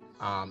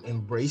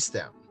embrace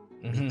them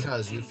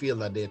because you feel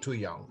that they're too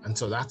young. And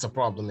so that's a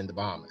problem in the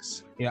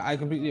Bahamas. Yeah, I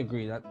completely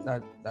agree that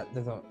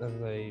there's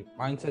a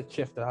mindset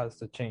shift that has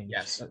to change.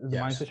 There's a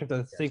mindset shift that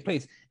has to take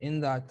place in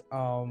that,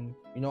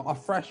 a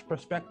fresh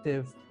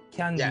perspective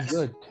can be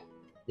good.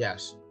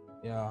 Yes.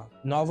 Yeah.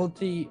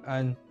 Novelty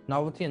and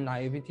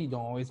naivety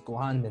don't always go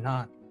hand in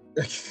hand.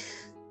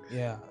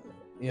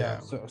 Yeah.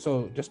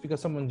 So just because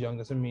someone's young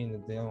doesn't mean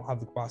that they don't have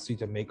the capacity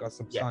to make a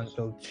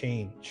substantial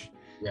change.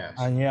 Yes.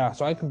 And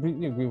so I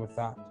completely agree with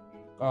that.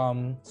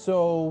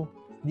 So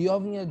do you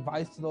have any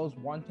advice to those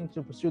wanting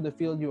to pursue the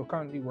field you are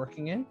currently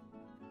working in?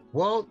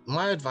 Well,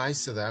 my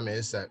advice to them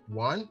is that,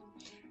 one,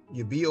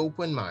 you be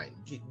open-minded.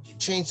 You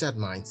change that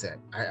mindset.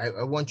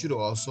 I want you to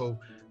also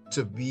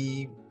to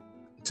be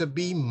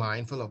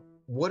mindful of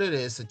what it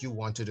is that you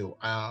want to do.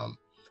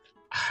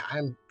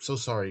 I'm so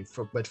sorry,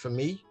 but for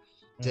me,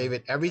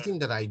 David, everything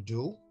that I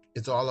do,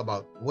 it's all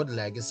about what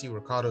legacy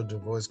Ricardo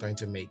Deveaux is going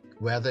to make,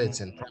 whether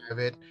it's in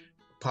private,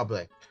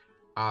 public.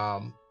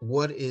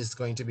 What is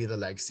going to be the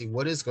legacy?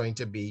 What is going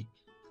to be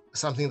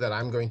something that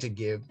I'm going to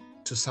give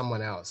to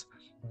someone else?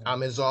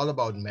 It's all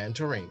about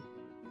mentoring.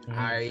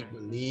 I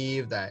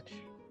believe that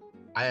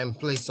I am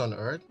placed on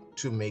earth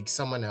to make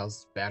someone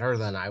else better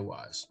than I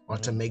was, or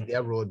to make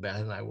their road better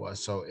than I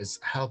was. So it's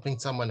helping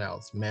someone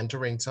else,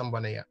 mentoring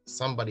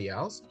somebody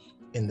else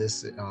in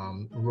this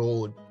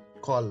road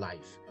called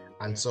life.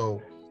 And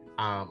so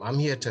I'm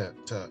here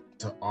to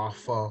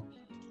offer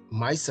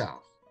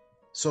myself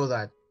so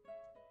that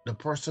the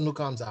person who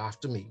comes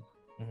after me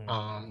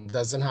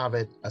doesn't have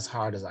it as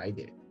hard as I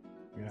did.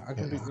 Yeah, I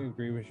completely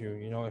agree with you.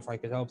 You know, if I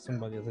could help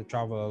somebody as I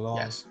travel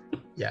along,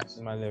 Yes.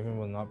 my living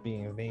will not be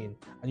in vain.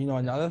 And you know,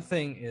 another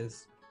thing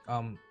is,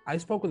 I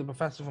spoke with a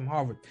professor from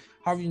Harvard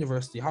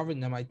University, Harvard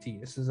and MIT.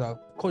 This is a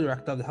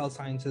co-director of the Health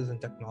Sciences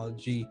and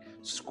Technology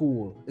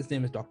School. His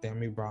name is Dr.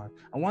 Emery Brown.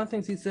 And one of the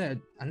things he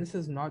said, and this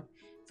is not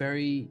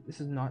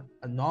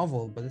a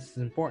novel, but this is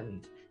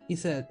important. He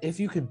said, if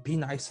you could be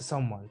nice to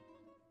someone,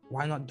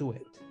 why not do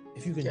it?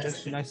 If you can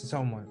just be nice to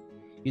someone,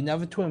 you're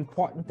never too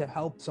important to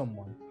help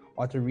someone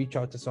or to reach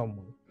out to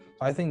someone.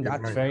 So I think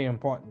that's very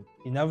important.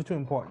 You're never too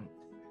important.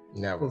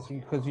 Never.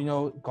 Because you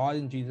know, God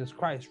and Jesus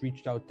Christ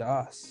reached out to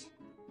us.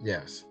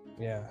 Yes.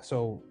 Yeah.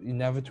 So you're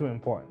never too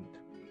important.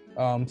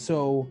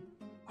 So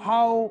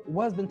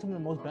what has been some of the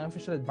most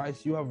beneficial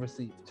advice you have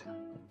received?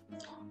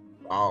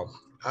 Wow.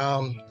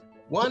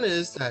 One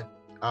is that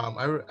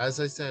as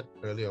I said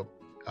earlier,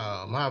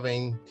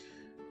 having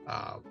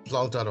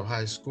plugged out of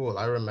high school,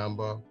 I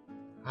remember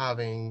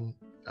having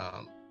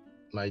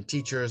my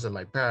teachers and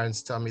my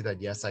parents tell me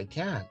that yes, I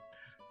can.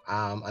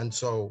 And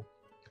so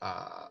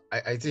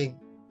I think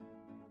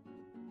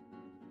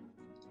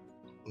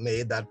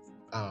made that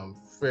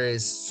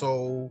phrase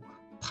so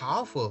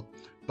powerful.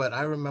 But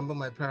I remember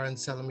my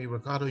parents telling me,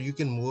 Ricardo, you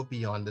can move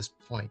beyond this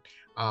point.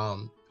 I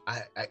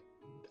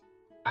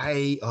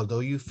although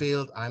you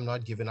failed, I'm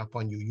not giving up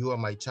on you. You are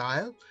my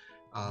child.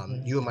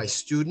 You are my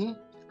student,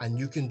 and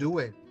you can do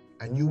it,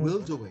 and you will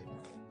do it.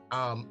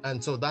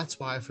 And so that's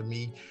why for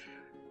me,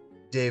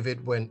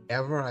 David,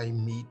 whenever I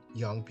meet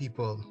young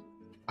people,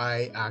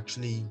 I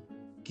actually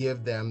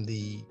give them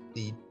the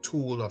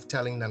tool of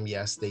telling them,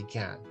 yes, they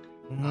can.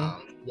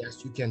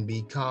 Yes, you can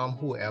become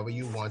whoever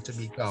you want to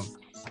become.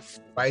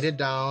 Write it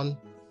down,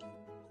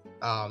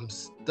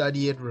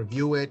 study it,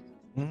 review it,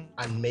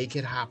 and make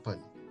it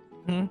happen.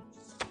 I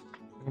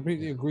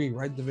completely agree.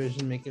 Write the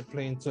vision, make it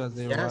plain so that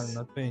they run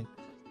nothing.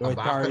 Don't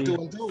wait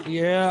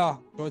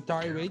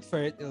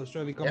for it. It'll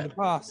surely come to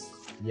pass.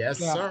 Yes,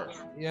 sir.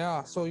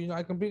 Yeah. So, you know,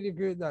 I completely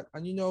agree with that.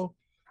 And, you know,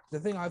 the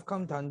thing I've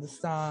come to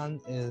understand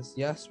is,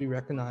 yes, we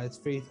recognize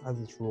faith has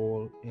its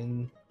role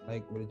in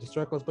like religious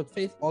circles, but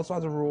faith also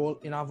has a role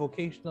in our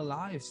vocational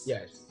lives.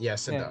 It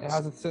does. It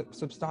has a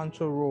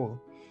substantial role.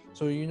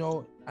 So, you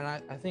know, and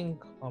I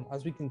think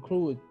as we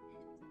conclude,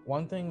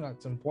 one thing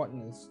that's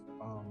important is,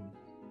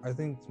 I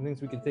think some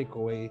things we can take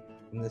away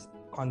from this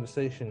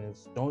conversation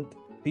is don't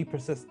be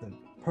persistent,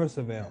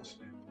 persevere,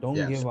 don't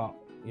give up,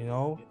 you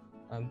know,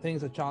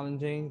 things are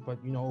challenging,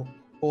 but, you know,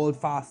 hold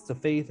fast to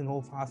faith and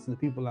hold fast to the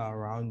people that are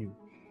around you.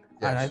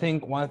 And I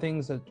think one of the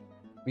things that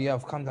we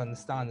have come to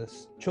understand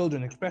is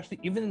children, especially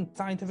even in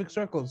scientific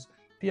circles,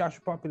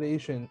 pediatric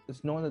population,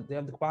 is known that they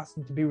have the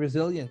capacity to be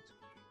resilient.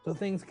 So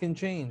things can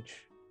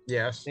change.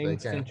 Yes,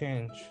 things can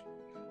change.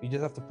 You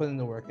just have to put in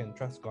the work and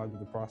trust God with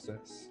the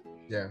process.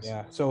 Yes.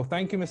 Yeah. So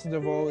thank you, Mr.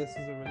 Deveaux. This is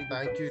a really good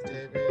Thank you,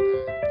 David.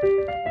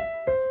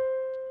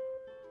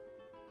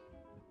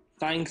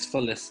 Thanks for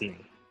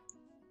listening.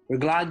 We're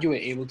glad you were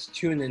able to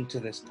tune into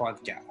this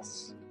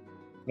podcast.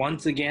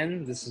 Once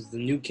again, this is the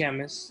New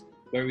Chemist,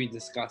 where we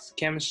discuss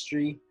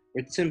chemistry,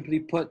 which simply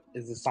put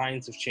is the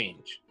science of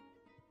change,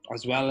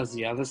 as well as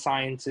the other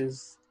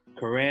sciences,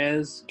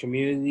 careers,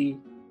 community,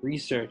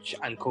 research,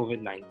 and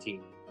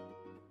COVID-19.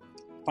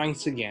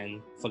 Thanks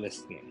again for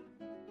listening.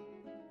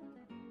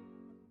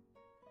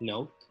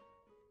 Note,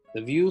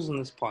 the views on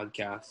this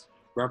podcast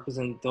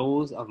represent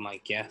those of my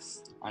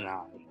guest and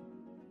I.